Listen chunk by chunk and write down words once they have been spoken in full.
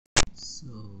So,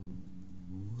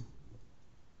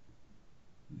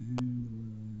 when the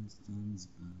world stands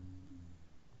by,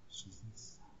 she's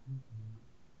excited.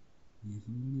 If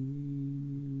only we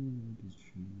knew what is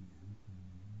truly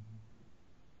happening.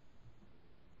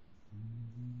 Only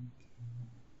we can.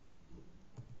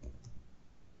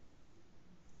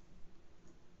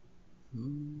 If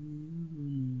only we ever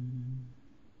knew.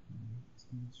 It's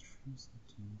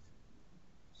monstrosities,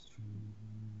 strange.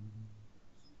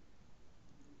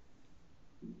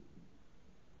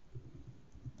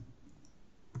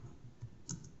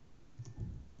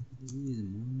 He's a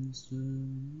monster.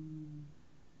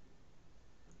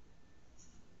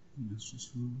 He must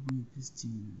just rape his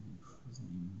team.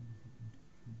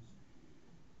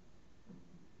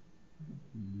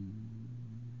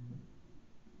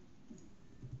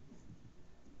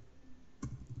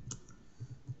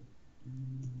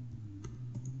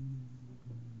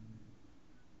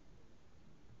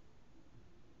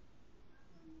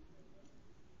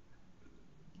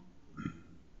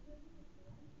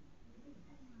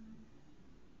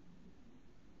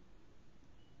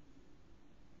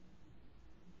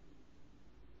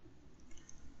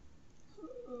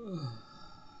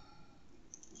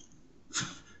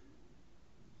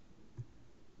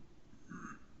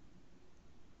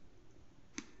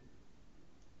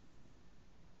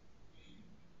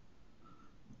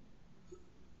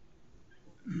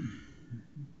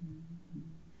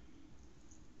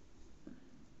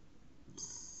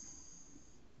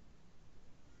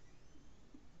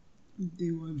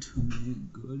 They want to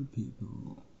make good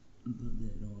people, but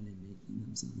they're only making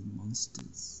themselves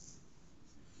monsters.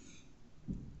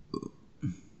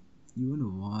 You wonder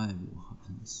why war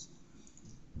happens?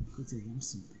 Because they want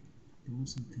something. They want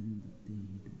something that they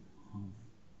don't have,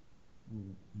 or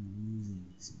are losing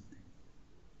something.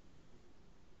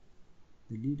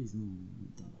 The leaders know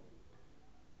that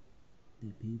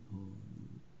their people,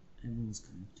 everyone's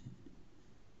connected.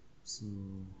 So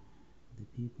the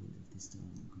people, if they start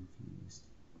getting confused,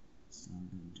 start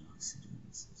going to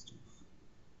accidents and stuff,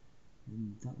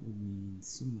 then that would mean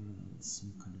somewhere else,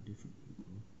 some kind of different people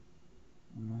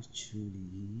are actually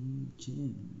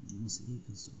killing safe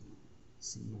and stuff.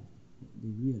 See,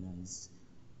 they realize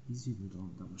these people don't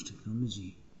have that much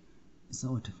technology. It's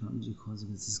our technology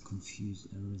causing us these confused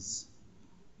errors.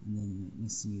 And then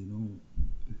next thing you know,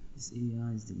 these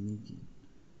AIs they're making,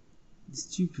 these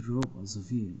stupid robots of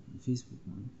you on Facebook,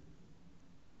 man.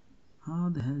 How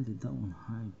the hell did that one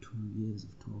hide 2 years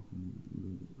of talking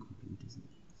with computers and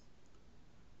things?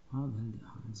 How the hell did they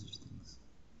hide such things?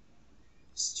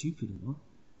 Stupid, though.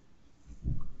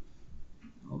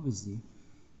 Obviously,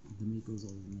 the makers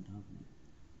always not happening,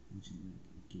 which is like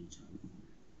a gay child.